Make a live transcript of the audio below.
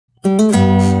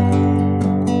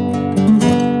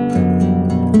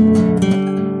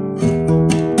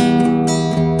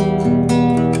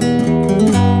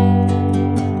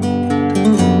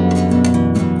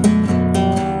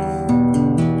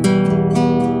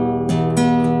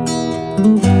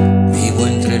Vivo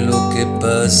entre lo que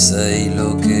pasa y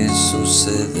lo que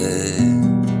sucede,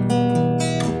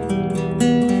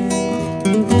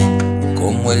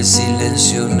 como el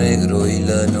silencio negro y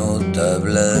la nota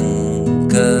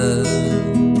blanca,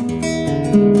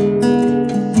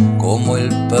 como el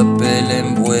papel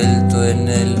envuelto en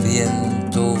el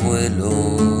viento, vuelo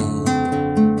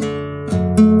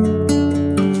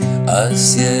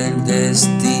hacia el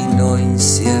destino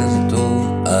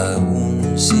incierto,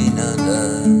 aún sin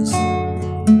alas.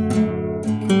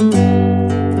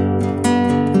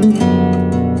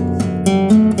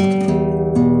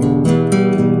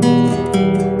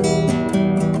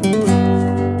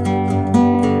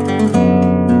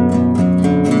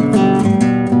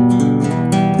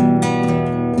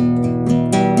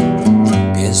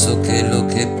 Pienso que lo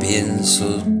que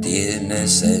pienso tiene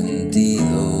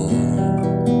sentido,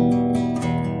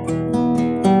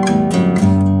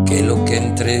 que lo que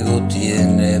entrego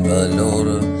tiene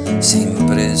valor sin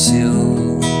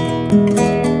precio.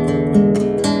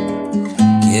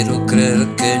 Quiero creer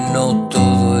que no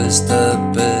todo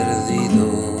está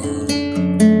perdido,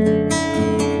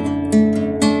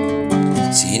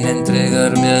 sin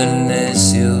entregarme al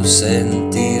necio,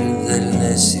 sentir del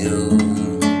necio.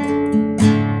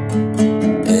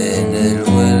 En el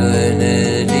vuelo, en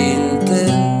el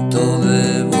intento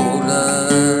de volar,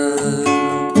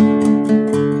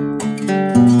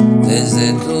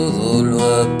 desde todo lo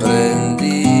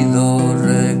aprendido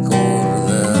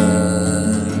recordar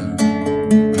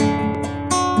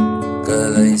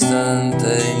cada instante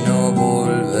y no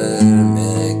volverme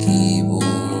a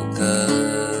equivocar.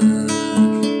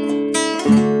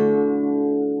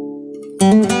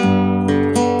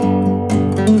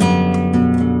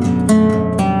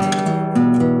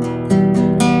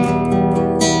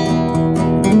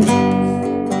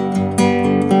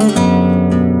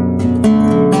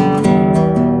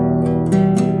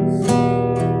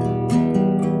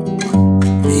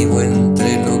 Vivo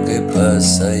entre lo que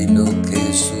pasa y lo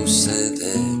que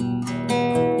sucede.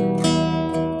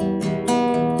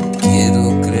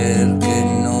 Quiero creer que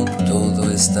no todo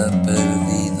está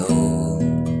perdido,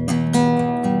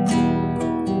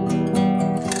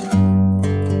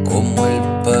 como el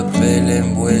papel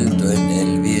envuelto en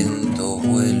el viento,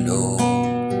 vuelo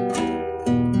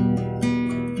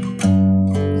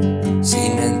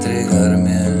sin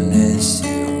entregarme